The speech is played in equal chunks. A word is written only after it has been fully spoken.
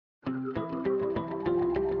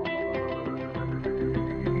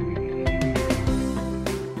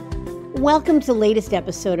Welcome to the latest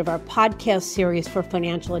episode of our podcast series for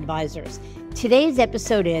financial advisors. Today's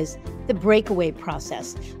episode is The Breakaway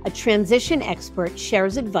Process. A transition expert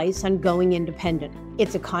shares advice on going independent.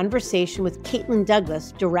 It's a conversation with Caitlin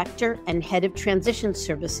Douglas, Director and Head of Transition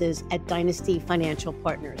Services at Dynasty Financial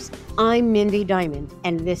Partners. I'm Mindy Diamond,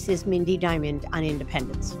 and this is Mindy Diamond on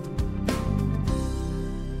Independence.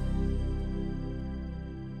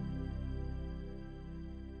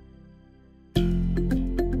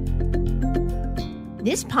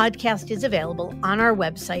 This podcast is available on our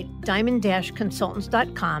website,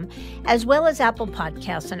 diamond-consultants.com, as well as Apple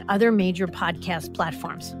Podcasts and other major podcast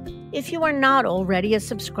platforms. If you are not already a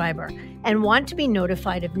subscriber and want to be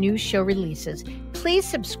notified of new show releases, please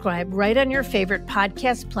subscribe right on your favorite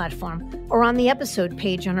podcast platform or on the episode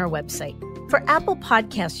page on our website. For Apple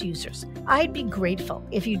Podcast users, I'd be grateful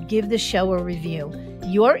if you'd give the show a review.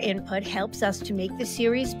 Your input helps us to make the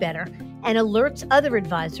series better and alerts other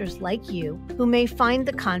advisors like you who may find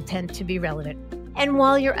the content to be relevant. And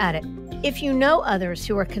while you're at it, if you know others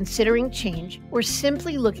who are considering change or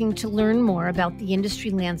simply looking to learn more about the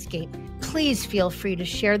industry landscape, please feel free to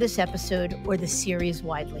share this episode or the series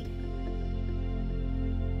widely.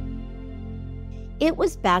 It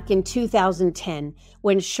was back in 2010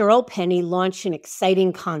 when Shirl Penney launched an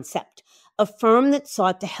exciting concept, a firm that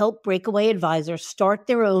sought to help Breakaway advisors start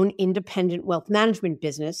their own independent wealth management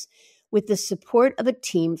business with the support of a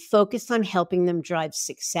team focused on helping them drive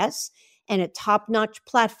success and a top-notch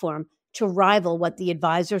platform to rival what the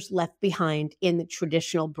advisors left behind in the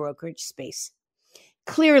traditional brokerage space.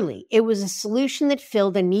 Clearly, it was a solution that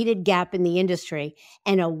filled a needed gap in the industry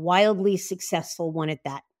and a wildly successful one at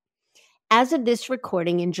that. As of this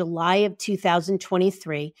recording in July of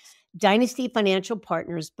 2023, Dynasty Financial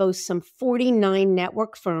Partners boasts some 49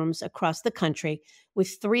 network firms across the country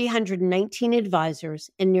with 319 advisors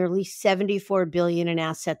and nearly $74 billion in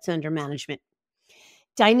assets under management.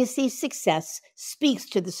 Dynasty's success speaks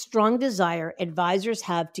to the strong desire advisors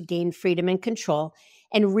have to gain freedom and control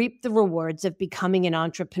and reap the rewards of becoming an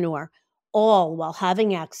entrepreneur, all while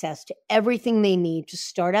having access to everything they need to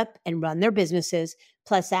start up and run their businesses,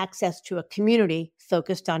 plus access to a community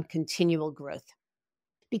focused on continual growth.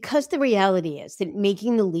 Because the reality is that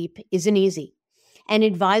making the leap isn't easy, and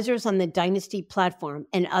advisors on the Dynasty platform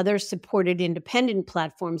and other supported independent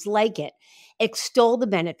platforms like it extol the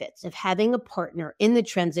benefits of having a partner in the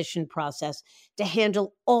transition process to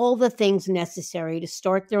handle all the things necessary to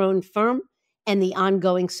start their own firm and the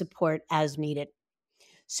ongoing support as needed.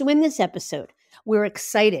 So in this episode, we're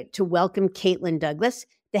excited to welcome Caitlin Douglas,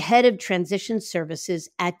 the Head of Transition Services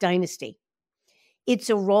at Dynasty.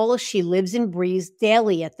 It's a role she lives and breathes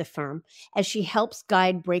daily at the firm as she helps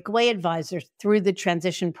guide Breakaway advisors through the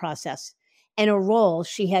transition process, and a role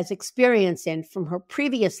she has experience in from her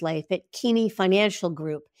previous life at Keeney Financial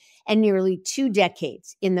Group and nearly 2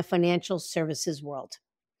 decades in the financial services world.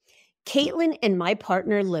 Caitlin and my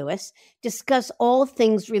partner, Lewis, discuss all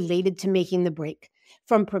things related to making the break,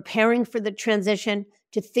 from preparing for the transition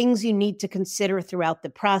to things you need to consider throughout the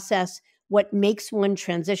process, what makes one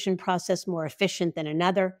transition process more efficient than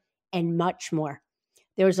another, and much more.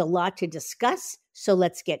 There's a lot to discuss, so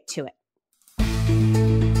let's get to it.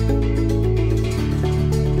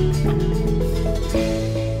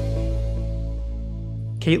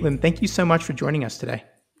 Caitlin, thank you so much for joining us today.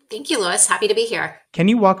 Thank you, Lewis. Happy to be here. Can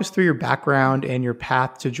you walk us through your background and your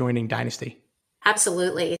path to joining Dynasty?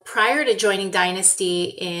 Absolutely. Prior to joining Dynasty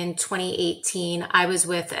in 2018, I was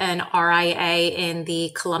with an RIA in the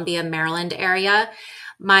Columbia, Maryland area.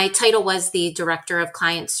 My title was the Director of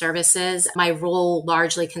Client Services. My role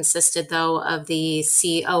largely consisted, though, of the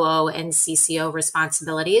COO and CCO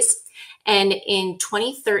responsibilities. And in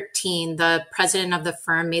 2013, the president of the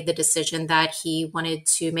firm made the decision that he wanted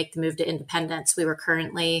to make the move to independence. We were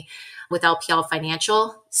currently with LPL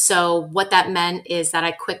Financial. So what that meant is that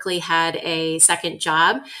I quickly had a second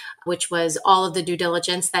job, which was all of the due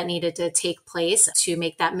diligence that needed to take place to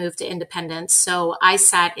make that move to independence. So I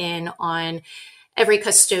sat in on every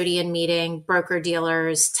custodian meeting, broker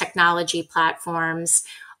dealers, technology platforms.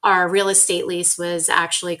 Our real estate lease was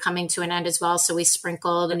actually coming to an end as well. So we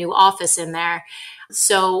sprinkled a new office in there.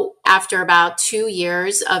 So after about 2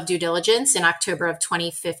 years of due diligence in October of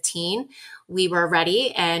 2015, we were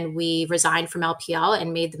ready and we resigned from LPL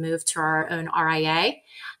and made the move to our own RIA.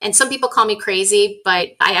 And some people call me crazy, but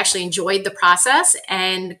I actually enjoyed the process.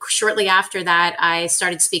 And shortly after that, I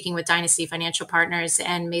started speaking with Dynasty Financial Partners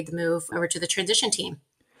and made the move over to the transition team.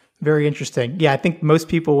 Very interesting. Yeah, I think most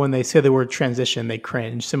people, when they say the word transition, they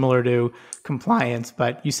cringe, similar to compliance,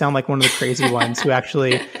 but you sound like one of the crazy ones who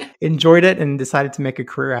actually enjoyed it and decided to make a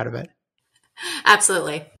career out of it.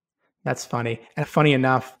 Absolutely. That's funny. And funny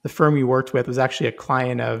enough, the firm you worked with was actually a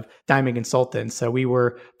client of Diamond Consultants. So we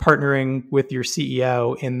were partnering with your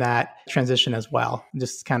CEO in that transition as well.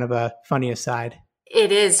 Just kind of a funny aside.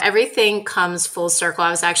 It is. Everything comes full circle. I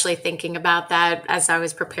was actually thinking about that as I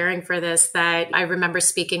was preparing for this, that I remember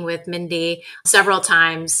speaking with Mindy several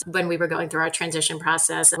times when we were going through our transition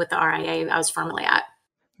process with the RIA I was formerly at.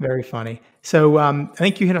 Very funny. So I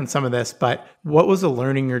think you hit on some of this, but what was a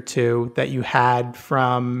learning or two that you had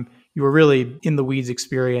from you were really in the weeds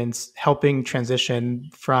experience helping transition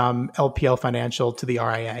from LPL Financial to the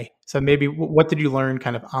RIA? So maybe what did you learn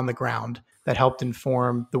kind of on the ground that helped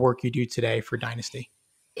inform the work you do today for Dynasty?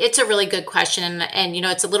 It's a really good question. And,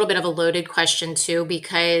 it's a little bit of a loaded question too,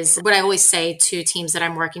 because what I always say to teams that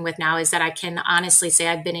I'm working with now is that I can honestly say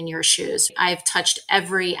I've been in your shoes. I've touched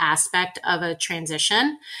every aspect of a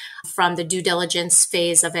transition, from the due diligence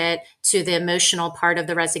phase of it to the emotional part of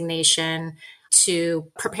the resignation, to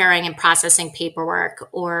preparing and processing paperwork,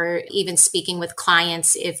 or even speaking with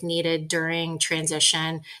clients if needed during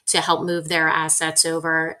transition to help move their assets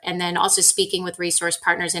over. And then also speaking with resource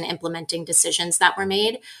partners and implementing decisions that were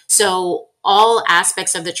made. So all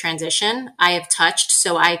aspects of the transition I have touched,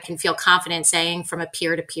 so I can feel confident saying from a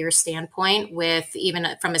peer-to-peer standpoint, with even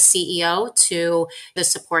from a CEO to the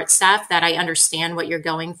support staff, that I understand what you're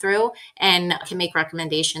going through and can make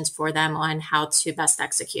recommendations for them on how to best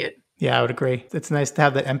execute. Yeah, I would agree. It's nice to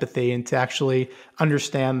have that empathy and to actually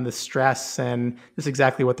understand the stress and just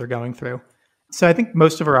exactly what they're going through. So I think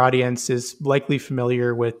most of our audience is likely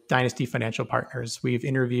familiar with Dynasty Financial Partners. We've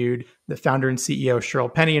interviewed the founder and CEO, Shirl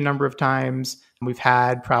Penney, a number of times. We've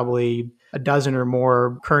had probably a dozen or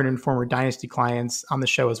more current and former Dynasty clients on the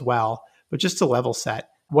show as well. But just to level set,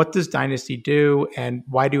 what does Dynasty do and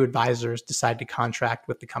why do advisors decide to contract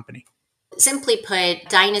with the company? Simply put,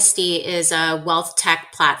 Dynasty is a wealth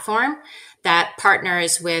tech platform that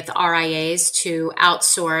partners with RIAs to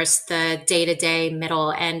outsource the day-to-day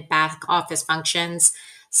middle and back office functions,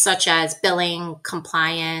 such as billing,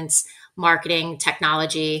 compliance, marketing,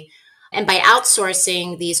 technology. And by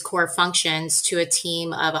outsourcing these core functions to a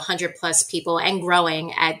team of 100 plus people and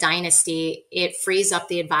growing at Dynasty, it frees up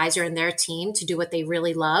the advisor and their team to do what they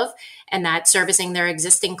really love, and that's servicing their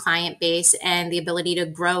existing client base and the ability to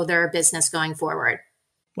grow their business going forward.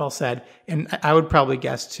 Well said. And I would probably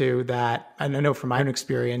guess too that, and I know from my own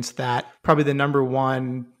experience, that probably the number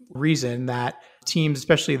one reason that teams,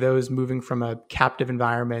 especially those moving from a captive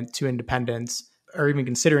environment to independence, or even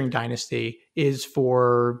considering Dynasty, is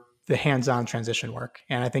for the hands-on transition work.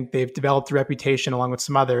 And I think they've developed a reputation along with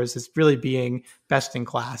some others as really being best in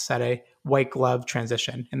class at a white glove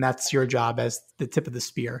transition. And that's your job as the tip of the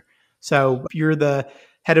spear. So you're the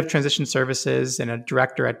head of transition services and a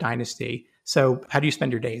director at Dynasty. So how do you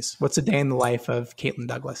spend your days? What's a day in the life of Caitlin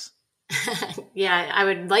Douglas? Yeah, I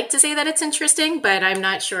would like to say that it's interesting, but I'm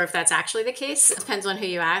not sure if that's actually the case. It depends on who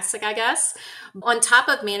you ask, I guess. On top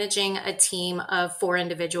of managing a team of 4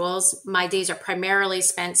 individuals, my days are primarily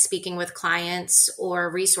spent speaking with clients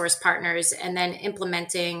or resource partners and then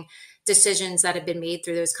implementing decisions that have been made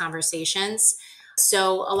through those conversations.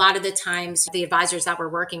 So a lot of the times, the advisors that we're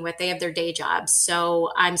working with, they have their day jobs.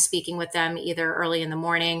 So I'm speaking with them either early in the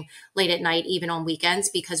morning, late at night, even on weekends,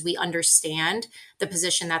 because we understand the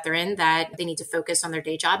position that they're in, that they need to focus on their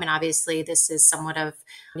day job. And obviously this is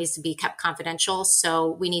needs to be kept confidential.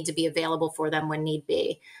 So we need to be available for them when need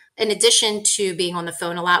be. In addition to being on the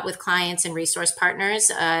phone a lot with clients and resource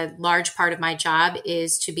partners, a large part of my job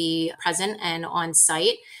is to be present and on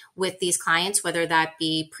site with these clients, whether that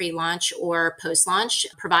be pre-launch or post-launch,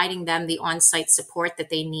 providing them the on-site support that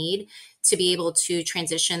they need to be able to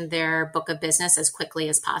transition their book of business as quickly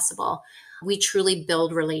as possible. We truly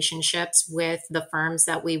build relationships with the firms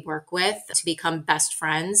that we work with to become best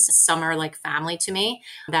friends. Some are like family to me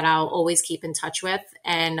that I'll always keep in touch with.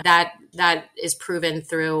 And that is proven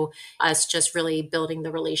through us just really building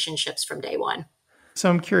the relationships from day one. So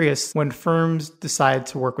I'm curious, when firms decide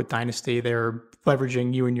to work with Dynasty, they're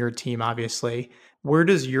leveraging you and your team, obviously. Where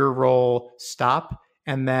does your role stop?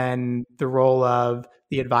 And then the role of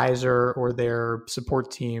the advisor or their support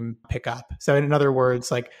team pick up? So in other words,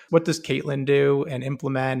 like what does Caitlin do and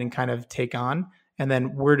implement and kind of take on? And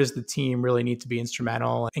then where does the team really need to be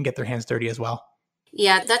instrumental and get their hands dirty as well?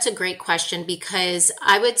 Yeah, that's a great question, because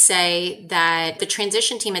I would say that the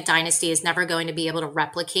transition team at Dynasty is never going to be able to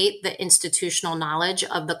replicate the institutional knowledge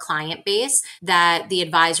of the client base that the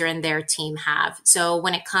advisor and their team have. So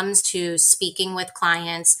when it comes to speaking with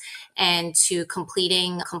clients and to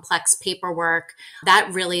completing complex paperwork, that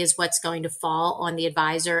really is what's going to fall on the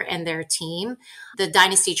advisor and their team. The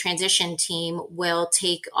Dynasty transition team will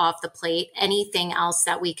take off the plate anything else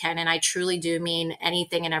that we can. And I truly do mean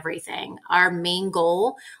anything and everything. Our main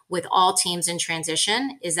goal with all teams in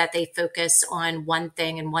transition is that they focus on one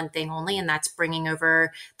thing and one thing only, and that's bringing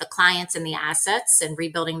over the clients and the assets and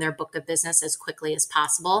rebuilding their book of business as quickly as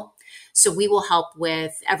possible. So we will help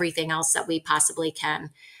with everything else that we possibly can.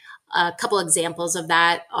 A couple examples of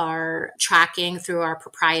that are tracking through our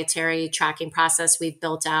proprietary tracking process we've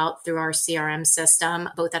built out through our CRM system,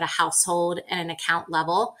 both at a household and an account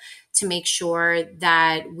level, to make sure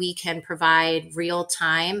that we can provide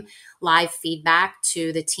real-time live feedback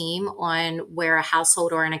to the team on where a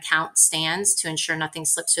household or an account stands to ensure nothing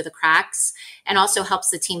slips through the cracks, and also helps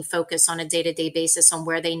the team focus on a day-to-day basis on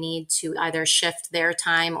where they need to either shift their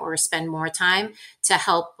time or spend more time to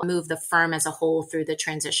help move the firm as a whole through the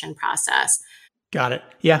transition process. Got it.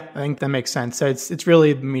 Yeah, I think that makes sense. So it's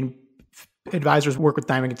really, advisors work with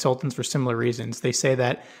Diamond consultants for similar reasons. They say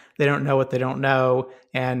that they don't know what they don't know,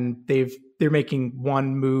 and they're making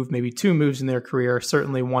one move, maybe two moves in their career,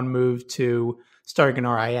 certainly one move to starting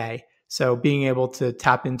an RIA. So being able to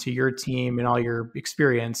tap into your team and all your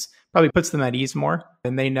experience probably puts them at ease more.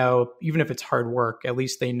 And they know, even if it's hard work, at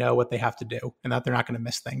least they know what they have to do and that they're not going to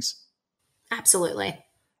miss things. Absolutely.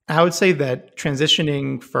 I would say that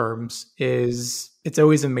transitioning firms it's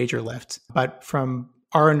always a major lift. But from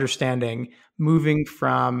our understanding, moving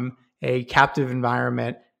from a captive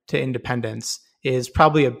environment to independence is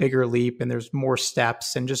probably a bigger leap, and there's more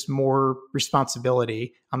steps and just more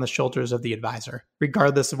responsibility on the shoulders of the advisor,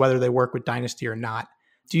 regardless of whether they work with Dynasty or not.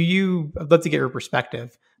 I'd love to get your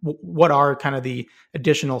perspective. What are kind of the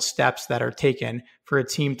additional steps that are taken for a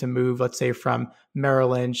team to move, let's say, from Merrill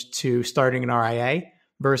Lynch to starting an RIA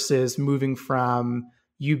versus moving from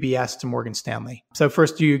UBS to Morgan Stanley? So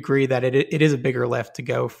first, do you agree that it is a bigger lift to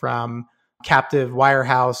go from captive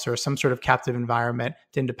wirehouse or some sort of captive environment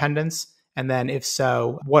to independence? And then if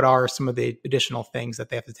so, what are some of the additional things that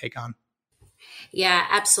they have to take on? Yeah,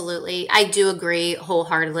 absolutely. I do agree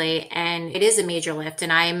wholeheartedly. And it is a major lift.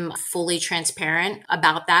 And I'm fully transparent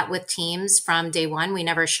about that with teams from day one. We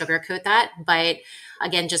never sugarcoat that. But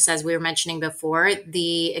again, just as we were mentioning before,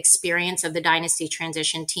 the experience of the Dynasty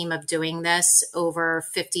transition team of doing this over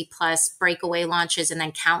 50 plus breakaway launches and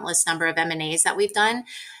then countless number of M&As that we've done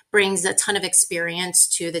brings a ton of experience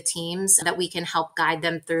to the teams that we can help guide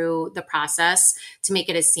them through the process to make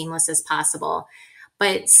it as seamless as possible.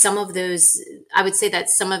 But some of those, I would say that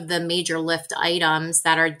some of the major lift items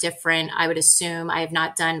that are different, I would assume, I have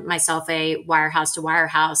not done myself a wirehouse to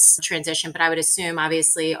wirehouse transition, but I would assume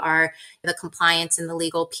obviously are the compliance and the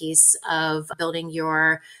legal piece of building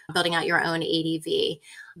out your own ADV,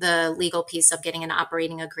 the legal piece of getting an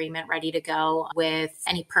operating agreement ready to go with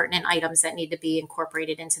any pertinent items that need to be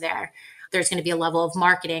incorporated into there. There's going to be a level of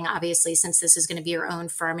marketing, obviously, since this is going to be your own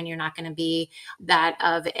firm and you're not going to be that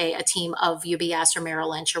of a team of UBS or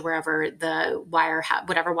Merrill Lynch or whatever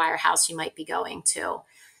wirehouse you might be going to.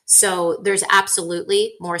 So there's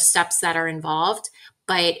absolutely more steps that are involved,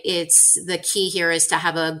 but the key here is to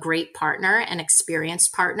have a great partner, an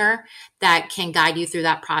experienced partner that can guide you through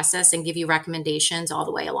that process and give you recommendations all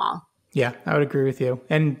the way along. Yeah, I would agree with you.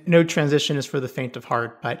 And no transition is for the faint of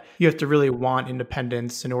heart, but you have to really want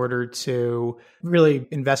independence in order to really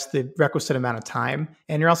invest the requisite amount of time.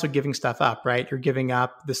 And you're also giving stuff up, right? You're giving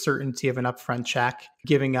up the certainty of an upfront check,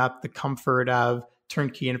 giving up the comfort of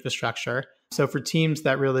turnkey infrastructure. So for teams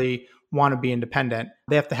that really want to be independent,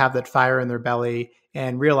 they have to have that fire in their belly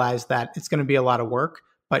and realize that it's going to be a lot of work,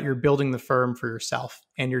 but you're building the firm for yourself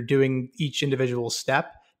and you're doing each individual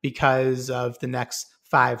step because of the next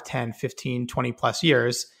 5, 10, 15, 20 plus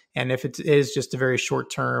years. And if it is just a very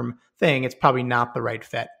short-term thing, it's probably not the right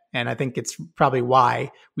fit. And I think it's probably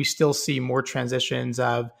why we still see more transitions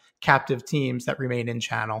of captive teams that remain in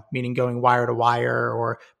channel, meaning going wire to wire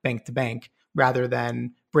or bank to bank, rather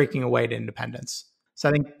than breaking away to independence. So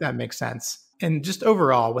I think that makes sense. And just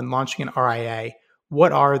overall, when launching an RIA,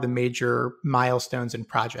 what are the major milestones and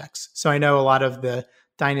projects? So I know a lot of the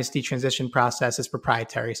Dynasty transition process is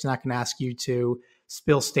proprietary, so I'm not going to ask you to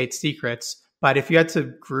spill state secrets. But if you had to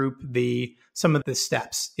group some of the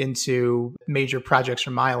steps into major projects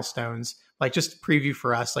or milestones, like just preview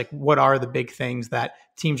for us, like what are the big things that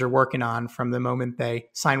teams are working on from the moment they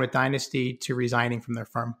sign with Dynasty to resigning from their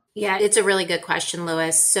firm? Yeah, it's a really good question,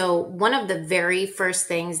 Lewis. So one of the very first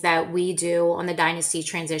things that we do on the Dynasty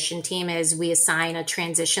transition team is we assign a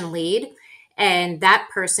transition lead. And that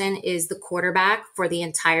person is the quarterback for the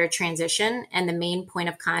entire transition and the main point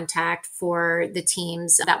of contact for the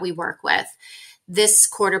teams that we work with. This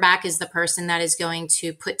quarterback is the person that is going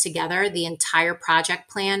to put together the entire project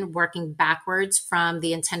plan, working backwards from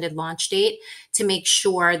the intended launch date to make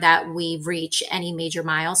sure that we reach any major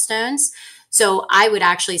milestones. So I would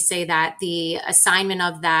actually say that the assignment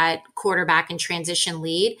of that quarterback and transition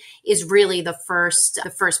lead is really the first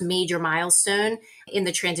major milestone in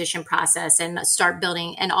the transition process, and start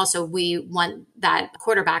building. And also we want that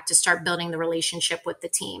quarterback to start building the relationship with the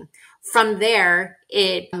team. From there,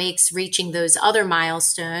 it makes reaching those other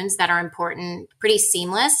milestones that are important pretty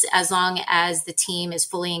seamless, as long as the team is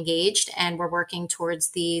fully engaged and we're working towards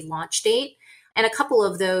the launch date. And a couple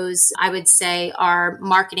of those, I would say, are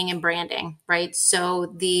marketing and branding, right?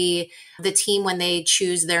 So the team, when they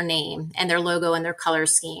choose their name and their logo and their color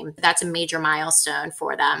scheme, that's a major milestone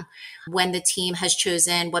for them. When the team has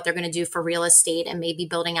chosen what they're going to do for real estate and maybe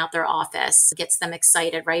building out their office, gets them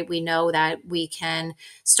excited, right? We know that we can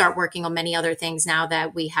start working on many other things now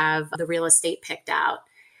that we have the real estate picked out.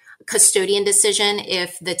 Custodian decision,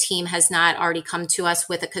 if the team has not already come to us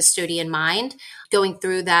with a custodian in mind, going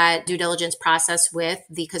through that due diligence process with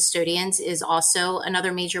the custodians is also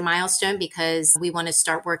another major milestone, because we want to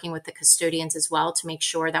start working with the custodians as well to make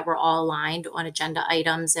sure that we're all aligned on agenda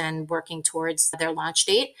items and working towards their launch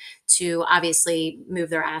date to obviously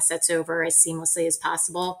move their assets over as seamlessly as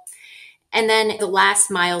possible. And then the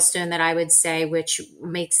last milestone that I would say, which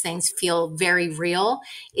makes things feel very real,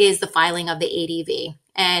 is the filing of the ADV.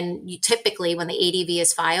 And typically when the ADV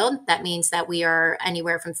is filed, that means that we are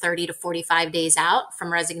anywhere from 30 to 45 days out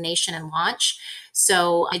from resignation and launch.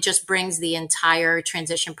 So it just brings the entire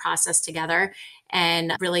transition process together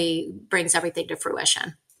and really brings everything to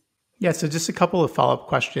fruition. Yeah, so just a couple of follow-up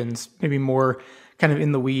questions, maybe more kind of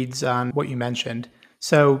in the weeds on what you mentioned.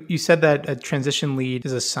 So you said that a transition lead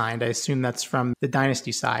is assigned. I assume that's from the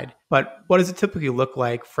Dynasty side. But what does it typically look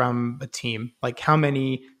like from a team? Like how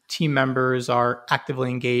many team members are actively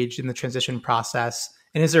engaged in the transition process?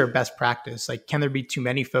 And is there a best practice? Like, can there be too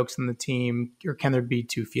many folks in the team, or can there be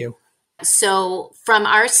too few? So from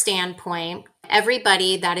our standpoint,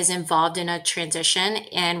 everybody that is involved in a transition,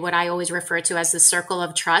 and what I always refer to as the circle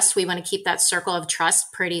of trust, we want to keep that circle of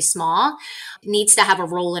trust pretty small, needs to have a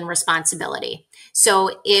role and responsibility.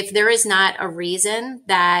 So if there is not a reason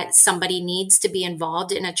that somebody needs to be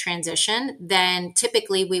involved in a transition, then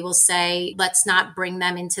typically we will say, let's not bring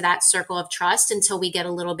them into that circle of trust until we get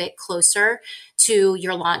a little bit closer to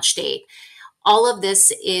your launch date. All of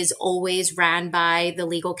this is always ran by the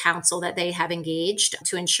legal counsel that they have engaged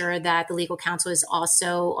to ensure that the legal counsel is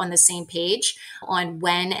also on the same page on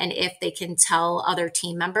when and if they can tell other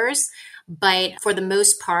team members. But for the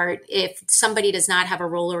most part, if somebody does not have a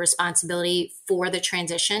role or responsibility for the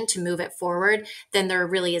transition to move it forward, then there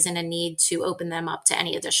really isn't a need to open them up to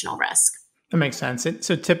any additional risk. That makes sense.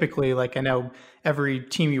 So typically, like I know every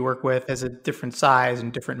team you work with has a different size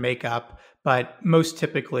and different makeup, but most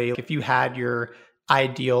typically, if you had your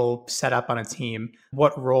ideal setup on a team,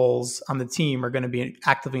 what roles on the team are going to be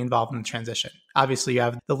actively involved in the transition? Obviously, you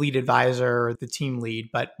have the lead advisor or the team lead,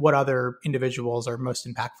 but what other individuals are most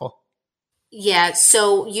impactful? Yeah,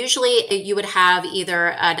 so usually you would have either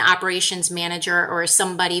an operations manager or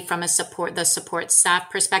somebody from the support staff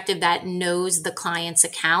perspective that knows the client's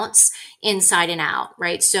accounts inside and out,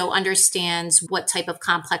 right? So understands what type of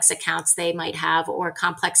complex accounts they might have or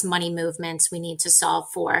complex money movements we need to solve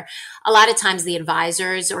for. A lot of times the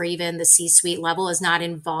advisors or even the C-suite level is not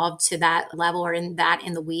involved to that level or in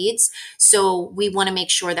the weeds. So we want to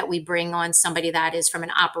make sure that we bring on somebody that is from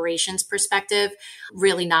an operations perspective,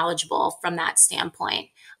 really knowledgeable from that standpoint.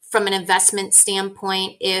 From an investment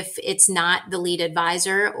standpoint, if it's not the lead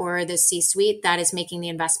advisor or the C-suite that is making the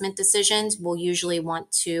investment decisions, we'll usually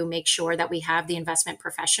want to make sure that we have the investment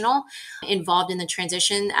professional involved in the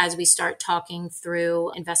transition as we start talking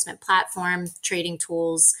through investment platform, trading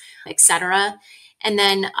tools, et cetera. And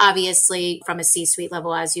then obviously from a C-suite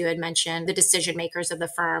level, as you had mentioned, the decision makers of the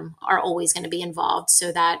firm are always going to be involved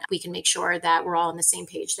so that we can make sure that we're all on the same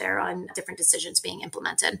page there on different decisions being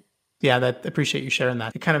implemented. Yeah, appreciate you sharing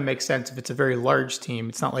that. It kind of makes sense if it's a very large team.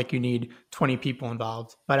 It's not like you need 20 people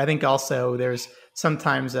involved. But I think also there's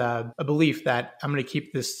sometimes a belief that I'm going to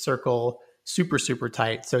keep this circle super, super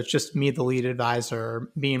tight. So it's just me, the lead advisor,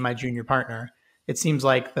 me and my junior partner. It seems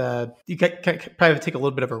like you probably take a little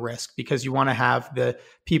bit of a risk because you want to have the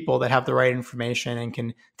people that have the right information and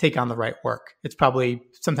can take on the right work. It's probably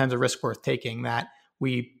sometimes a risk worth taking that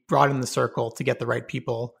we broaden the circle to get the right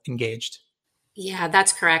people engaged. Yeah,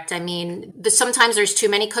 that's correct. I mean, sometimes there's too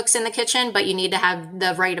many cooks in the kitchen, but you need to have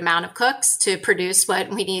the right amount of cooks to produce what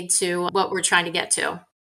we're trying to get to.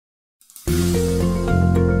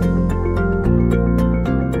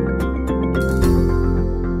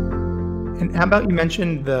 And how about you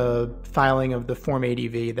mentioned the filing of the Form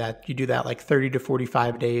ADV, that you do that like 30 to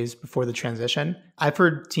 45 days before the transition? I've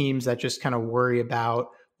heard teams that just kind of worry about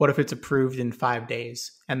what if it's approved in 5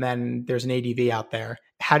 days and then there's an ADV out there.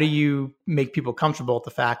 How do you make people comfortable with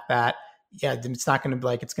the fact that, yeah, it's not going to be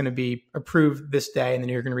like it's going to be approved this day and then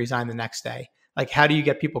you're going to resign the next day? Like, how do you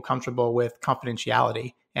get people comfortable with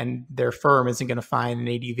confidentiality and their firm isn't going to find an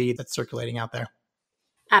ADV that's circulating out there?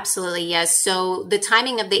 Absolutely, yes. So the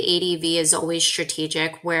timing of the ADV is always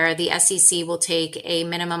strategic, where the SEC will take a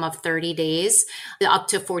minimum of 30 days, up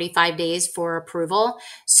to 45 days for approval.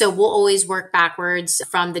 So we'll always work backwards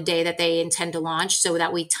from the day that they intend to launch so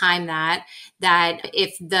that we time that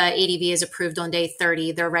if the ADV is approved on day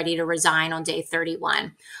 30, they're ready to resign on day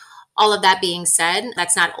 31. All of that being said,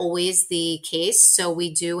 that's not always the case. So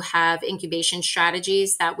we do have incubation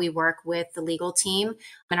strategies that we work with the legal team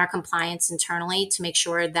and our compliance internally to make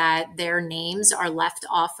sure that their names are left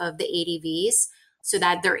off of the ADVs so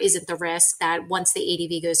that there isn't the risk that once the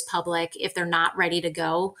ADV goes public, if they're not ready to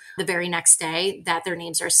go the very next day, that their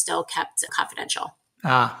names are still kept confidential.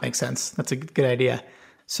 Makes sense. That's a good idea.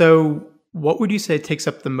 So what would you say takes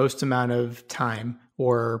up the most amount of time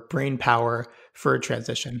or brain power for a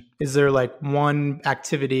transition? Is there like one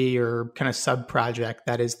activity or kind of sub project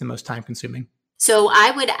that is the most time consuming? So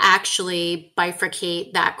I would actually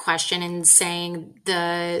bifurcate that question in saying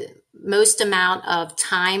the most amount of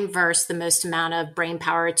time versus the most amount of brain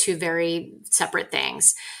power are two very separate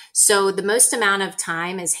things. So the most amount of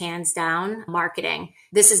time is hands down marketing.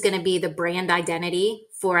 This is going to be the brand identity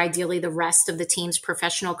for ideally the rest of the team's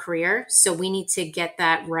professional career. So we need to get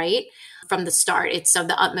that right from the start. It's of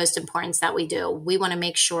the utmost importance that we do. We want to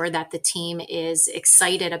make sure that the team is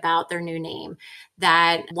excited about their new name,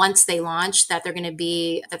 that once they launch, that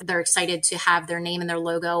they're excited to have their name and their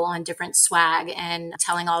logo on different swag and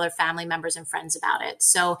telling all their family members and friends about it.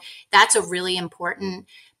 So that's a really important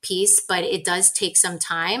piece, but it does take some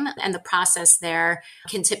time. And the process there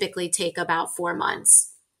can typically take about 4 months.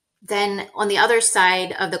 Then on the other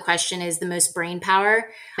side of the question is the most brain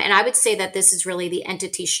power. And I would say that this is really the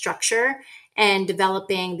entity structure and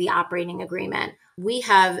developing the operating agreement. We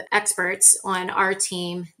have experts on our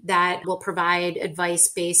team that will provide advice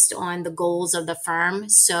based on the goals of the firm.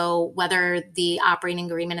 So whether the operating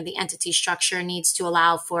agreement and the entity structure needs to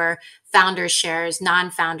allow for founder shares,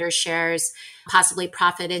 non-founder shares, possibly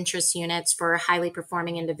profit interest units for highly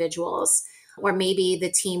performing individuals. Or maybe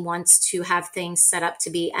the team wants to have things set up to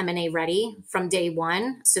be M&A ready from day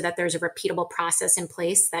one so that there's a repeatable process in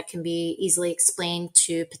place that can be easily explained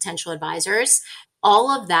to potential advisors.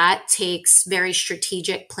 All of that takes very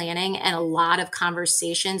strategic planning and a lot of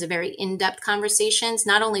conversations, very in-depth conversations,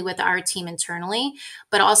 not only with our team internally,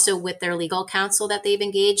 but also with their legal counsel that they've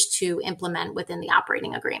engaged to implement within the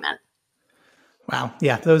operating agreement. Wow.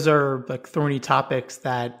 Yeah. Those are like thorny topics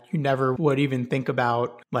that you never would even think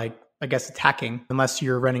about, like, I guess, attacking unless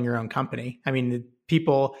you're running your own company. I mean, the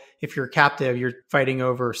people, if you're captive, you're fighting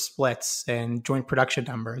over splits and joint production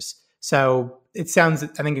numbers. So it sounds,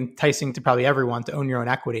 I think, enticing to probably everyone to own your own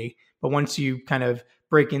equity. But once you kind of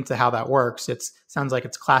break into how that works, it sounds like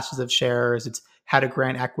it's classes of shares, it's how to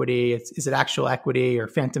grant equity, is it actual equity or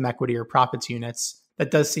phantom equity or profits units? That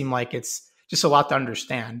does seem like it's just a lot to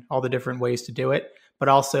understand, all the different ways to do it, but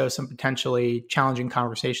also some potentially challenging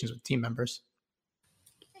conversations with team members.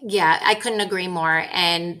 Yeah, I couldn't agree more.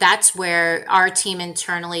 And that's where our team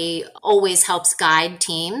internally always helps guide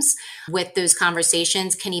teams with those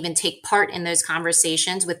conversations, can even take part in those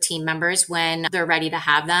conversations with team members when they're ready to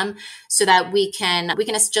have them, so that we can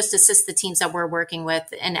just assist the teams that we're working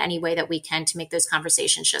with in any way that we can to make those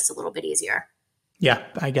conversations just a little bit easier. Yeah,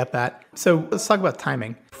 I get that. So let's talk about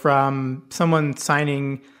timing. From someone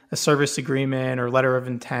signing a service agreement or letter of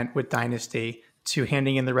intent with Dynasty to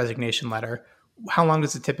handing in the resignation letter, how long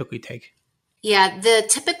does it typically take? Yeah, the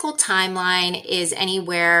typical timeline is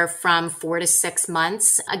anywhere from 4 to 6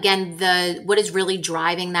 months. Again, what is really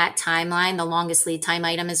driving that timeline, the longest lead time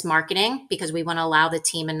item, is marketing, because we want to allow the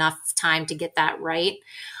team enough time to get that right.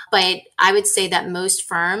 But I would say that most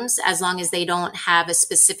firms, as long as they don't have a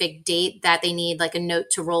specific date that they need, like a note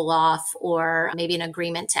to roll off or maybe an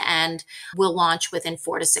agreement to end, will launch within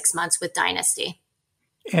 4 to 6 months with Dynasty.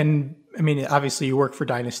 And I mean, obviously you work for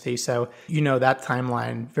Dynasty, so you know that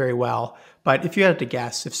timeline very well. But if you had to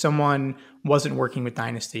guess, if someone wasn't working with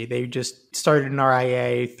Dynasty, they just started an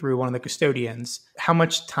RIA through one of the custodians, how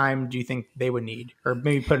much time do you think they would need? Or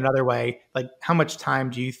maybe put another way, like how much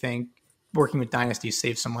time do you think working with Dynasty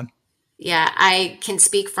saves someone? Yeah, I can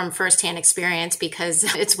speak from firsthand experience because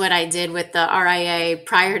it's what I did with the RIA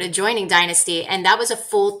prior to joining Dynasty. And that was a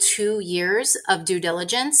full 2 years of due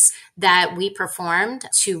diligence that we performed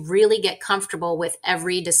to really get comfortable with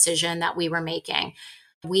every decision that we were making.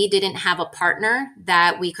 We didn't have a partner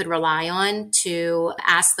that we could rely on to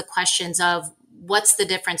ask the questions of what's the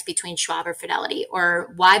difference between Schwab or Fidelity,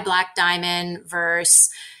 or why Black Diamond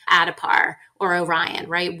versus Adipar or Orion,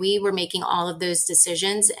 right? We were making all of those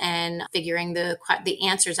decisions and figuring the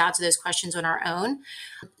answers out to those questions on our own.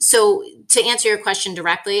 So to answer your question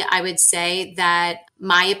directly, I would say that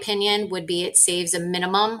my opinion would be it saves a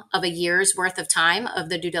minimum of a year's worth of time of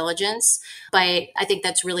the due diligence, but I think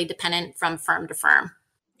that's really dependent from firm to firm.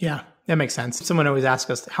 Yeah, that makes sense. Someone always asks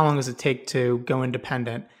us, how long does it take to go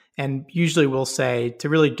independent? And usually we'll say to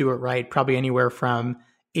really do it right, probably anywhere from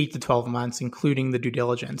 8 to 12 months, including the due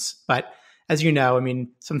diligence. But as you know, I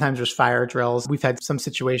mean, sometimes there's fire drills. We've had some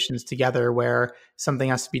situations together where something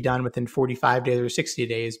has to be done within 45 days or 60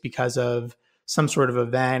 days because of some sort of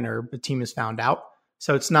event or the team has found out.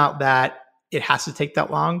 So it's not that it has to take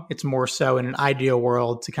that long. It's more so in an ideal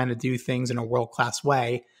world to kind of do things in a world-class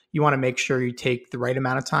way. You want to make sure you take the right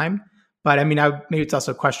amount of time. But I mean, maybe it's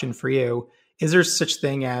also a question for you. Is there such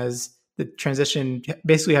thing as the transition,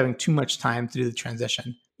 basically having too much time to do the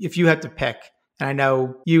transition? If you had to pick, and I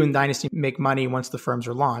know you and Dynasty make money once the firms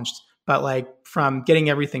are launched, but like from getting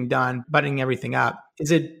everything done, buttoning everything up,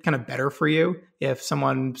 is it kind of better for you if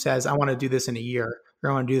someone says, I want to do this in a year or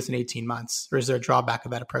I want to do this in 18 months? Or is there a drawback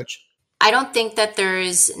of that approach? I don't think that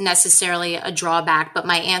there's necessarily a drawback, but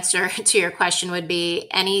my answer to your question would be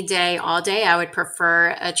any day, all day. I would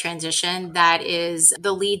prefer a transition that is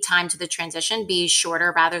the lead time to the transition be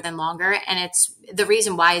shorter rather than longer. And it's the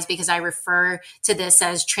reason why is because I refer to this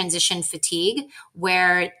as transition fatigue,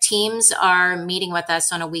 where teams are meeting with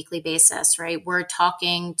us on a weekly basis, right? We're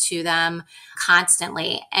talking to them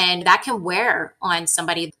constantly, and that can wear on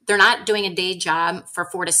somebody. They're not doing a day job for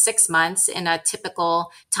 4 to 6 months in a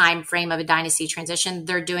typical time frame of a Dynasty transition.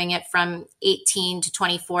 They're doing it from 18 to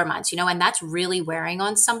 24 months, and that's really wearing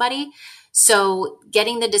on somebody. So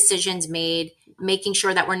getting the decisions made, making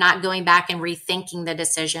sure that we're not going back and rethinking the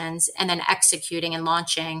decisions, and then executing and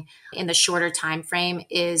launching in the shorter time frame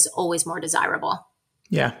is always more desirable.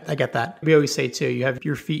 Yeah, I get that. We always say too, you have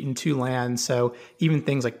your feet in two lands. So even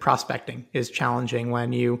things like prospecting is challenging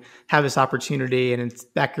when you have this opportunity and it's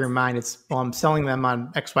back of your mind, I'm selling them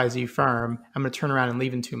on XYZ firm. I'm going to turn around and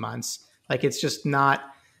leave in 2 months. Like it's not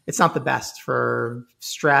the best for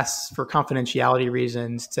stress, for confidentiality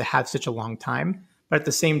reasons to have such a long time. But at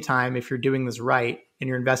the same time, if you're doing this right and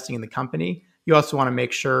you're investing in the company, you also want to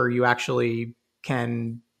make sure you actually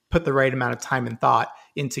can put the right amount of time and thought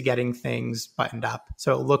into getting things buttoned up.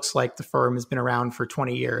 So it looks like the firm has been around for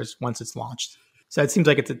 20 years once it's launched. So it seems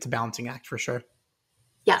like it's a balancing act for sure.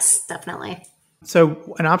 Yes, definitely.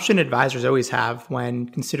 So an option advisors always have when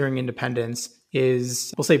considering independence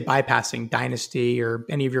is, we'll say, bypassing Dynasty or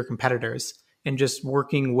any of your competitors and just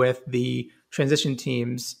working with the transition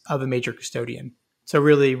teams of a major custodian. So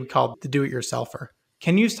really we call it the do-it-yourselfer.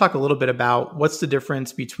 Can you just talk a little bit about what's the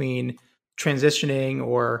difference between transitioning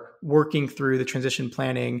or working through the transition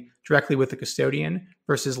planning directly with the custodian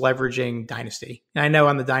versus leveraging Dynasty? And I know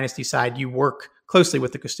on the Dynasty side, you work closely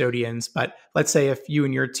with the custodians, but let's say if you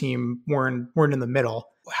and your team weren't in the middle,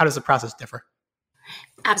 how does the process differ?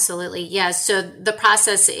 Absolutely. Yes. So the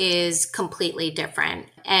process is completely different.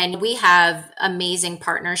 And we have amazing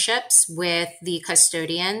partnerships with the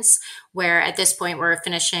custodians where at this point we're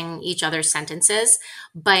finishing each other's sentences,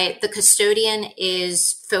 but the custodian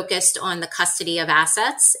is focused on the custody of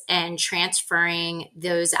assets and transferring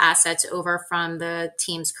those assets over from the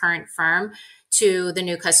team's current firm to the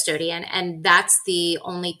new custodian. And that's the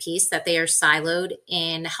only piece that they are siloed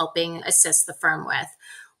in helping assist the firm with.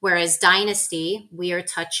 Whereas Dynasty, we are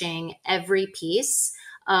touching every piece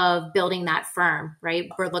of building that firm, right?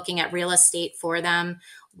 We're looking at real estate for them.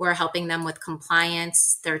 We're helping them with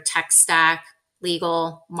compliance, their tech stack,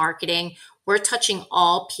 legal, marketing. We're touching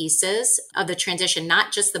all pieces of the transition,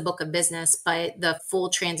 not just the book of business, but the full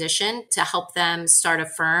transition to help them start a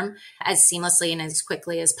firm as seamlessly and as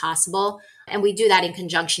quickly as possible. And we do that in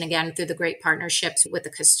conjunction, again, through the great partnerships with the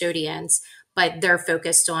custodians, but they're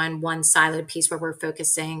focused on one siloed piece where we're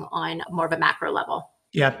focusing on more of a macro level.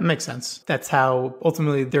 Yeah, that makes sense. That's how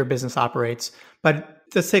ultimately their business operates. But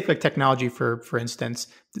let's take like technology, for instance.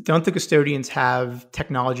 Don't the custodians have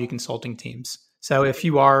technology consulting teams? So if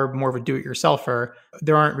you are more of a do-it-yourselfer,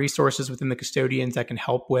 there aren't resources within the custodians that can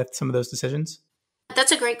help with some of those decisions?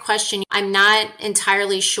 That's a great question. I'm not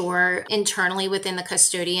entirely sure internally within the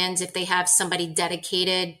custodians if they have somebody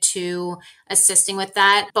dedicated to assisting with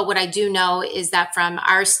that. But what I do know is that from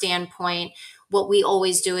our standpoint, what we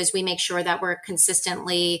always do is we make sure that we're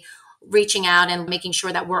consistently reaching out and making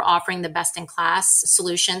sure that we're offering the best in class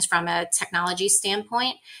solutions from a technology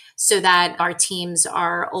standpoint so that our teams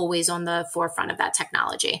are always on the forefront of that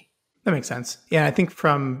technology. That makes sense. Yeah, I think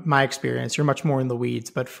from my experience, you're much more in the weeds,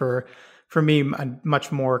 but for me,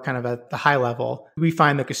 much more kind of at the high level, we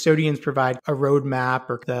find the custodians provide a roadmap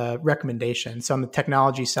or the recommendation. So on the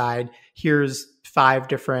technology side, here's 5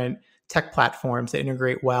 different tech platforms that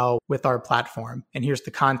integrate well with our platform. And here's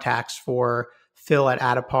the contacts for Phil at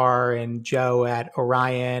Adipar and Joe at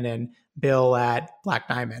Orion and Bill at Black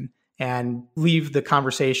Diamond. And leave the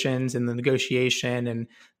conversations and the negotiation and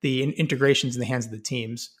the integrations in the hands of the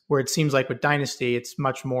teams. Where it seems like with Dynasty, it's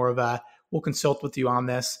much more of a, we'll consult with you on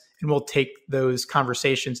this and we'll take those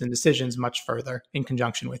conversations and decisions much further in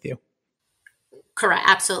conjunction with you. Correct.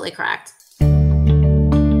 Absolutely correct.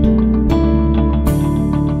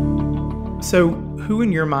 So who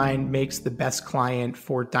in your mind makes the best client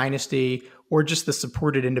for Dynasty or just the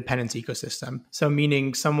supported independence ecosystem? So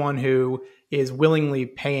meaning someone who is willingly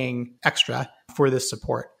paying extra for this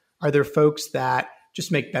support. Are there folks that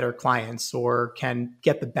just make better clients or can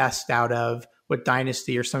get the best out of what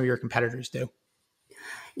Dynasty or some of your competitors do?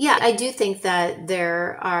 Yeah, I do think that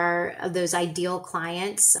there are those ideal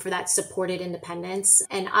clients for that supported independence.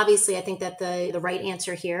 And obviously, I think that the right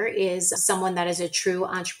answer here is someone that is a true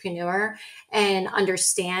entrepreneur and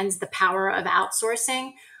understands the power of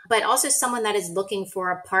outsourcing, but also someone that is looking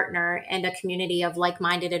for a partner and a community of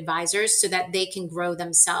like-minded advisors so that they can grow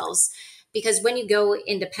themselves. Because when you go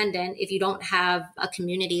independent, if you don't have a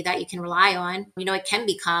community that you can rely on, it can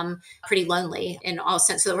become pretty lonely in all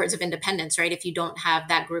sense of the words of independence, right? If you don't have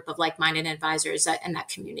that group of like-minded advisors and that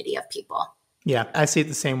community of people. Yeah, I see it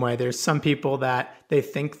the same way. There's some people that they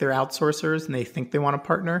think they're outsourcers and they think they want a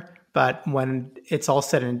partner, but when it's all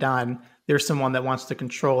said and done, there's someone that wants to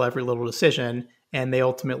control every little decision and they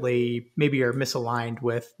ultimately maybe are misaligned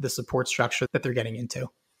with the support structure that they're getting into.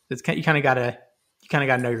 You kind of got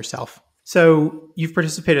to know yourself. So you've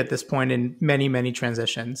participated at this point in many, many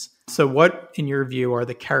transitions. So what, in your view, are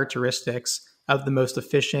the characteristics of the most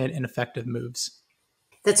efficient and effective moves?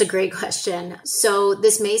 That's a great question. So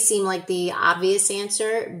this may seem like the obvious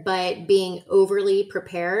answer, but being overly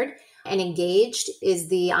prepared and engaged is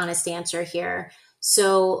the honest answer here.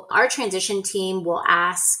 So our transition team will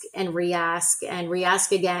ask and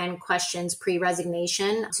re-ask again questions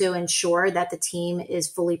pre-resignation to ensure that the team is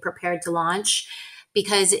fully prepared to launch.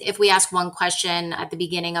 Because if we ask one question at the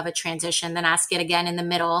beginning of a transition, then ask it again in the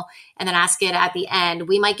middle, and then ask it at the end,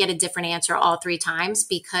 we might get a different answer all 3 times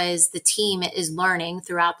because the team is learning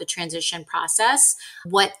throughout the transition process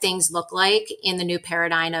what things look like in the new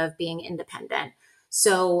paradigm of being independent.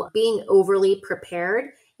 So being overly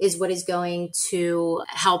prepared is what is going to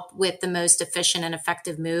help with the most efficient and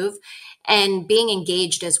effective move. And being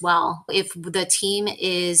engaged as well. If the team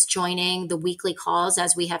is joining the weekly calls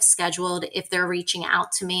as we have scheduled, if they're reaching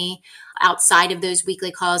out to me outside of those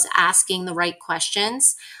weekly calls, asking the right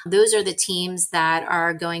questions, those are the teams that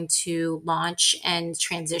are going to launch and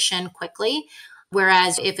transition quickly.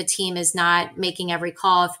 Whereas if a team is not making every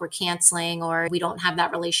call, if we're canceling or we don't have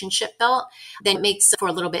that relationship built, then it makes for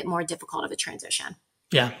a little bit more difficult of a transition.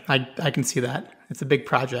 Yeah, I can see that. It's a big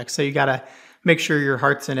project. So you got to make sure your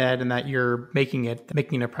heart's in it and that you're making it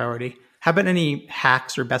a priority. How about any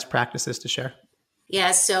hacks or best practices to share?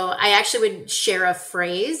 Yeah, so I actually would share a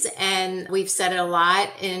phrase, and we've said it a lot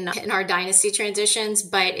in our Dynasty transitions,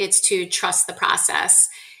 but it's to trust the process.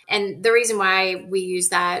 And the reason why we use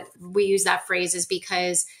that phrase is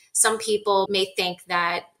because some people may think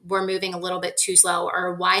that we're moving a little bit too slow,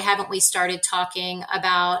 or why haven't we started talking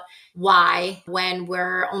about why when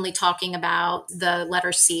we're only talking about the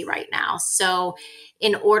letter C right now. So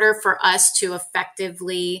in order for us to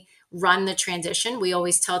effectively run the transition, we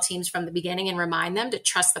always tell teams from the beginning and remind them to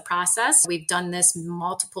trust the process. We've done this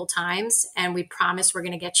multiple times and we promise we're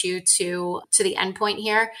going to get you to the end point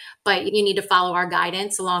here, but you need to follow our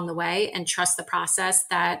guidance along the way and trust the process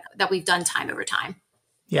that we've done time over time.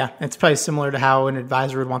 Yeah, it's probably similar to how an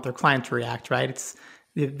advisor would want their client to react, right?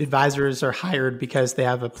 The advisors are hired because they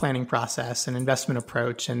have a planning process, an investment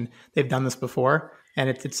approach, and they've done this before, and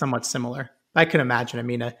it's somewhat similar. I can imagine. I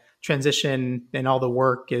mean, a transition and all the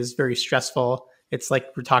work is very stressful. It's like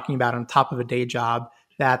we're talking about on top of a day job,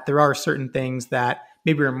 that there are certain things that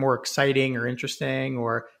maybe are more exciting or interesting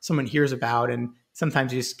or someone hears about, and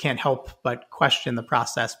sometimes you just can't help but question the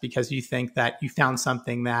process because you think that you found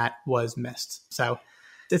something that was missed. So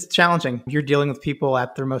It's challenging. You're dealing with people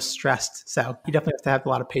at their most stressed. So you definitely have to have a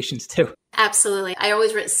lot of patience too. Absolutely. I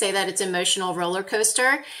always say that it's an emotional roller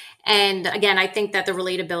coaster. And again, I think that the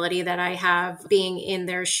relatability that I have being in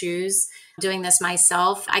their shoes, doing this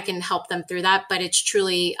myself, I can help them through that. But it's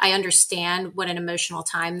truly, I understand what an emotional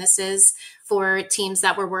time this is for teams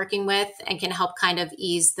that we're working with and can help kind of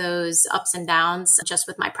ease those ups and downs just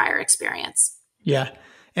with my prior experience. Yeah.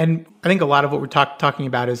 And I think a lot of what we're talking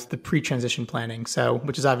about is the pre-transition planning. So,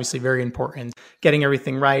 which is obviously very important. Getting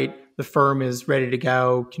everything right. The firm is ready to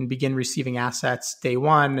go, can begin receiving assets day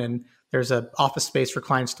one, and there's an office space for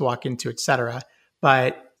clients to walk into, et cetera.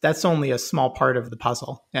 But that's only a small part of the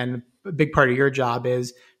puzzle. And a big part of your job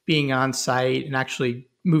is being on site and actually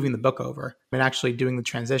moving the book over and actually doing the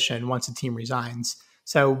transition once a team resigns.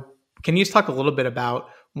 So can you just talk a little bit about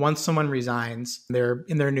once someone resigns, they're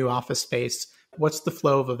in their new office space, what's the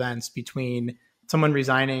flow of events between someone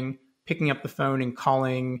resigning, picking up the phone and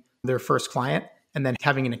calling their first client, and then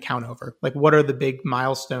having an account over? Like, what are the big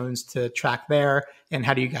milestones to track there, and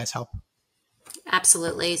how do you guys help?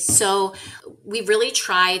 Absolutely. So we really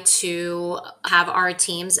try to have our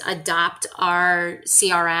teams adopt our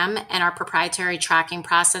CRM and our proprietary tracking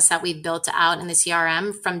process that we've built out in the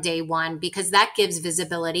CRM from day one, because that gives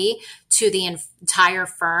visibility to the entire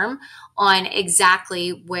firm on exactly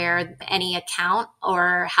where any account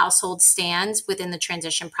or household stands within the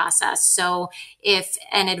transition process. So if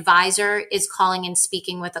an advisor is calling and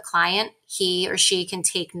speaking with a client, he or she can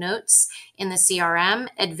take notes in the CRM,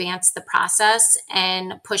 advance the process,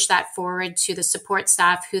 and push that forward to the support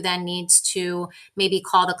staff, who then needs to maybe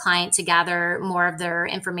call the client to gather more of their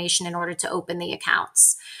information in order to open the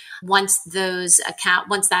accounts. Once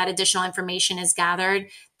that additional information is gathered,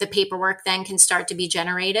 the paperwork then can start to be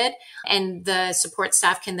generated, and the support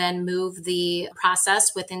staff can then move the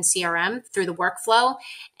process within CRM through the workflow.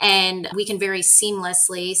 And we can very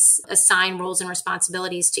seamlessly assign roles and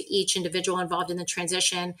responsibilities to each individual involved in the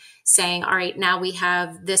transition, saying, all right, now we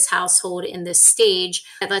have this household in this stage.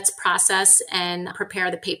 Let's process and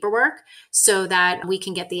prepare the paperwork so that we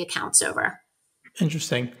can get the accounts over.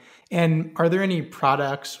 Interesting. And are there any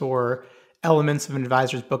products or elements of an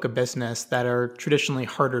advisor's book of business that are traditionally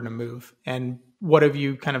harder to move? And what have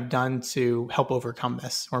you kind of done to help overcome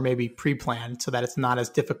this, or maybe pre-plan so that it's not as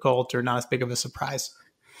difficult or not as big of a surprise?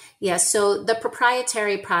 Yeah, so the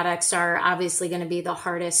proprietary products are obviously going to be the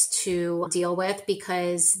hardest to deal with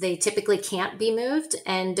because they typically can't be moved.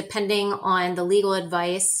 And depending on the legal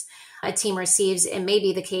advice a team receives, it may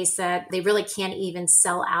be the case that they really can't even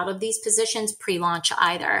sell out of these positions pre-launch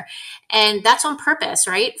either. And that's on purpose,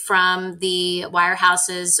 right? From the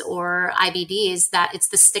wirehouses or IBDs, that it's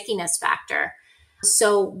the stickiness factor.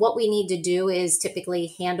 So what we need to do is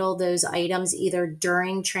typically handle those items either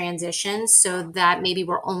during transition, so that maybe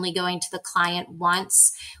we're only going to the client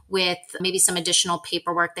once with maybe some additional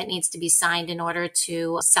paperwork that needs to be signed in order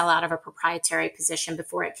to sell out of a proprietary position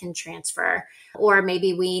before it can transfer. Or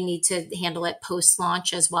maybe we need to handle it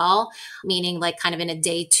post-launch as well, meaning like kind of in a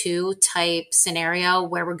day two type scenario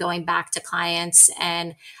where we're going back to clients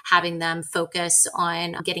and having them focus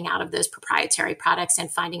on getting out of those proprietary products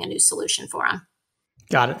and finding a new solution for them.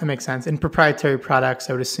 Got it. That makes sense. And proprietary products,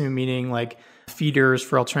 I would assume, meaning like feeders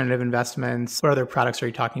for alternative investments. What other products are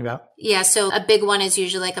you talking about? Yeah. So a big one is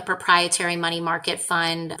usually like a proprietary money market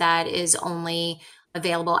fund that is only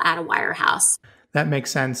available at a wirehouse. That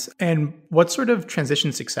makes sense. And what sort of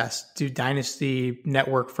transition success do Dynasty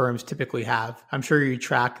network firms typically have? I'm sure you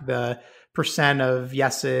track the percent of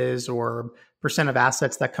yeses or percent of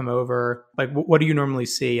assets that come over. Like, what do you normally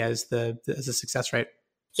see as a success rate?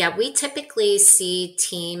 Yeah, we typically see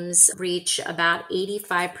teams reach about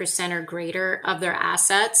 85% or greater of their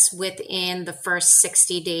assets within the first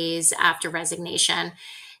 60 days after resignation.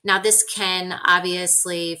 Now, this can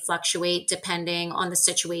obviously fluctuate depending on the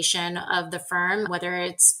situation of the firm, whether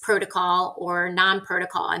it's protocol or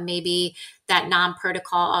non-protocol. And maybe that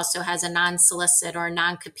non-protocol also has a non-solicit or a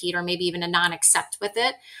non-compete or maybe even a non-accept with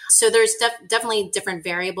it. So there's definitely different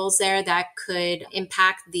variables there that could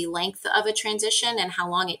impact the length of a transition and how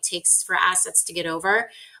long it takes for assets to get over.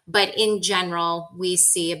 But in general, we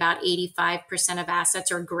see about 85% of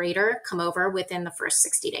assets or greater come over within the first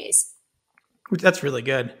 60 days. That's really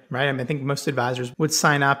good, right? I mean, I think most advisors would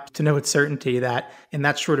sign up to know with certainty that in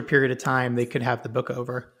that shorter period of time, they could have the book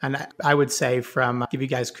over. And I would say give you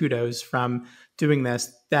guys kudos from doing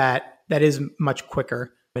this, that is much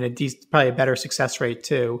quicker and probably a better success rate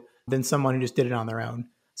too than someone who just did it on their own.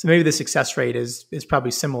 So maybe the success rate is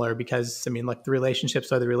probably similar because, I mean, like the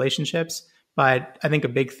relationships are the relationships. But I think a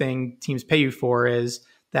big thing teams pay you for is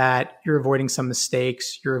that you're avoiding some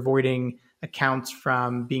mistakes, you're avoiding accounts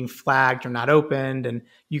from being flagged or not opened, and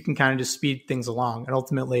you can kind of just speed things along and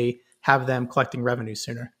ultimately have them collecting revenue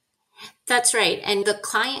sooner. That's right. And the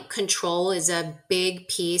client control is a big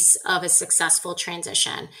piece of a successful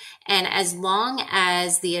transition. And as long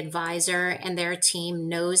as the advisor and their team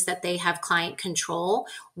knows that they have client control,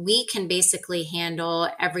 we can basically handle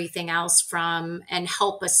everything else from and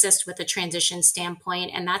help assist with a transition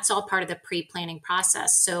standpoint. And that's all part of the pre-planning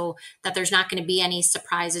process, so that there's not going to be any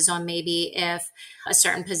surprises on maybe if a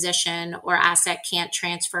certain position or asset can't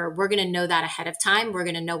transfer. We're going to know that ahead of time. We're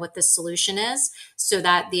going to know what the solution is so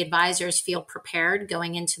that the advisors feel prepared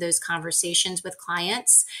going into those conversations with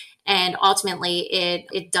clients. And ultimately, it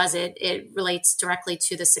relates directly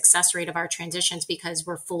to the success rate of our transitions because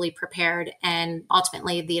we're fully prepared, and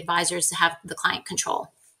ultimately the advisors have the client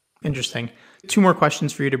control. Interesting. 2 more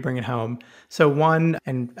questions for you to bring it home. So one,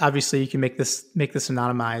 and obviously you can make this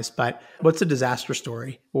anonymized, but what's a disaster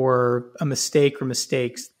story or a mistake or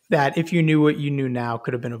mistakes that if you knew what you knew now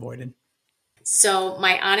could have been avoided? So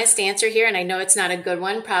my honest answer here, and I know it's not a good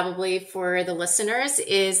one probably for the listeners,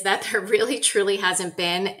 is that there really truly hasn't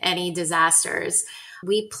been any disasters.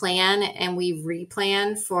 We plan and we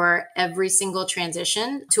replan for every single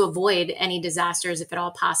transition to avoid any disasters if at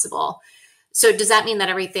all possible. So does that mean that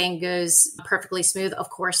everything goes perfectly smooth?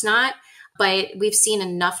 Of course not. But we've seen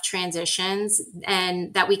enough transitions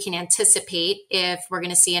and that we can anticipate if we're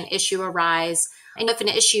going to see an issue arise. And if an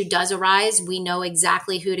issue does arise, we know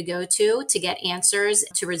exactly who to go to get answers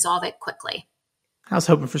to resolve it quickly. I was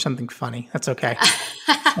hoping for something funny. That's okay.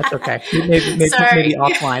 That's okay. Maybe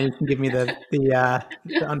offline you can give me the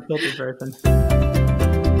unfiltered version.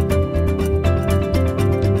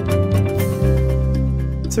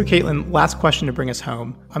 So Caitlin, last question to bring us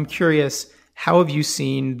home. I'm curious, how have you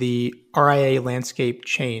seen the RIA landscape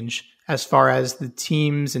change as far as the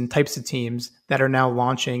teams and types of teams that are now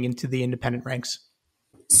launching into the independent ranks?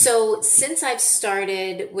 So since I've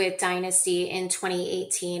started with Dynasty in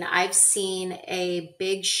 2018, I've seen a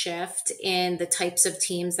big shift in the types of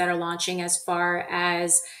teams that are launching, as far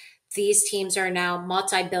as these teams are now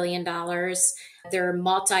multi-billion dollars. There are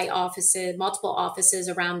multiple offices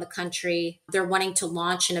around the country. They're wanting to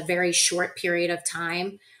launch in a very short period of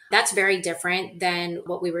time. That's very different than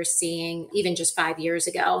what we were seeing even just 5 years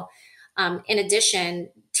ago. In addition,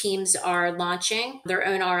 teams are launching their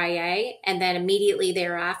own RIA and then immediately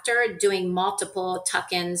thereafter doing multiple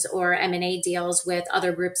tuck-ins or M&A deals with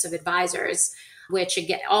other groups of advisors, which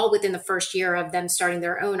again, all within the first year of them starting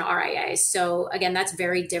their own RIA. So again, that's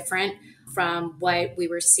very different from what we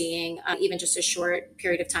were seeing even just a short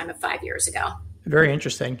period of time of 5 years ago. Very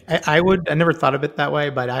interesting. I never thought of it that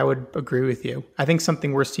way, but I would agree with you. I think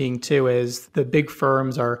something we're seeing too is the big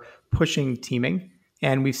firms are pushing teaming.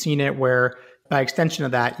 And we've seen it where, by extension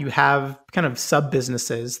of that, you have kind of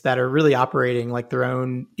sub-businesses that are really operating like their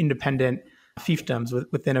own independent fiefdoms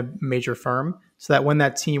within a major firm, so that when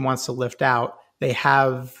that team wants to lift out, they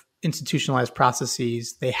have institutionalized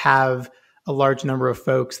processes, they have a large number of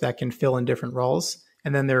folks that can fill in different roles,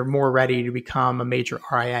 and then they're more ready to become a major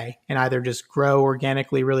RIA and either just grow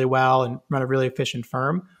organically really well and run a really efficient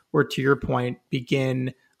firm, or to your point,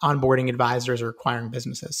 begin onboarding advisors or acquiring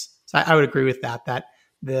businesses. So I would agree with that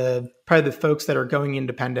probably the folks that are going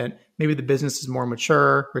independent, maybe the business is more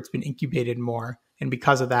mature or it's been incubated more. And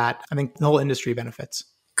because of that, I think the whole industry benefits.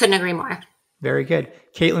 Couldn't agree more. Very good.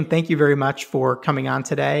 Caitlin, thank you very much for coming on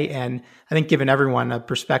today. And I think giving everyone a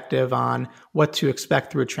perspective on what to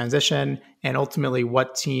expect through a transition and ultimately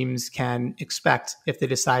what teams can expect if they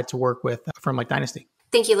decide to work with a firm like Dynasty.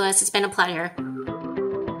 Thank you, Louis. It's been a pleasure.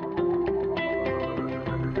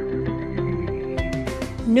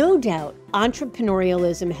 No doubt,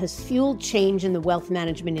 entrepreneurialism has fueled change in the wealth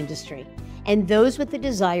management industry, and those with the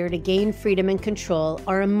desire to gain freedom and control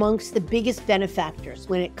are amongst the biggest benefactors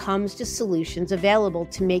when it comes to solutions available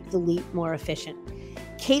to make the leap more efficient.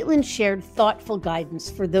 Caitlin shared thoughtful guidance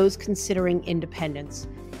for those considering independence,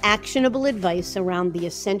 actionable advice around the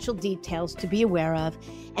essential details to be aware of,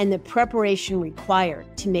 and the preparation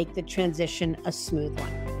required to make the transition a smooth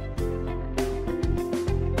one.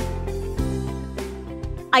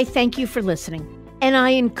 I thank you for listening, and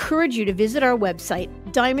I encourage you to visit our website,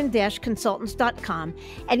 diamond-consultants.com,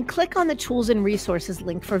 and click on the Tools and Resources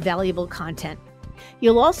link for valuable content.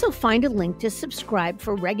 You'll also find a link to subscribe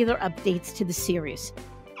for regular updates to the series.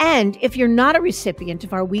 And if you're not a recipient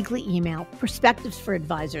of our weekly email, Perspectives for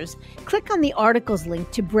Advisors, click on the articles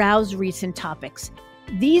link to browse recent topics.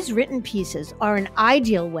 These written pieces are an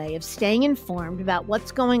ideal way of staying informed about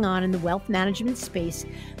what's going on in the wealth management space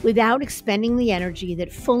without expending the energy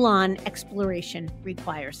that full-on exploration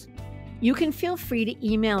requires. You can feel free to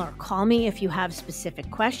email or call me if you have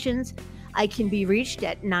specific questions. I can be reached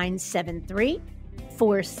at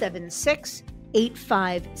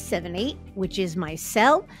 973-476-8578, which is my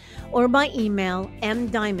cell, or by email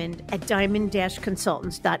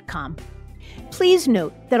mdiamond@diamond-consultants.com. Please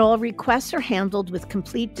note that all requests are handled with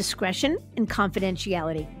complete discretion and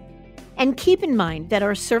confidentiality. And keep in mind that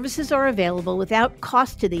our services are available without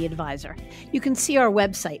cost to the advisor. You can see our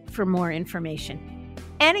website for more information.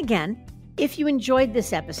 And again, if you enjoyed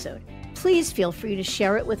this episode, please feel free to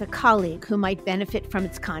share it with a colleague who might benefit from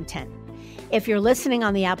its content. If you're listening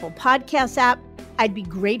on the Apple Podcasts app, I'd be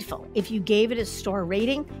grateful if you gave it a star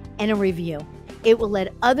rating and a review. It will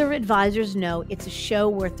let other advisors know it's a show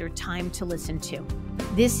worth their time to listen to.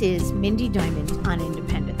 This is Mindy Diamond on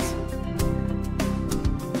Independence.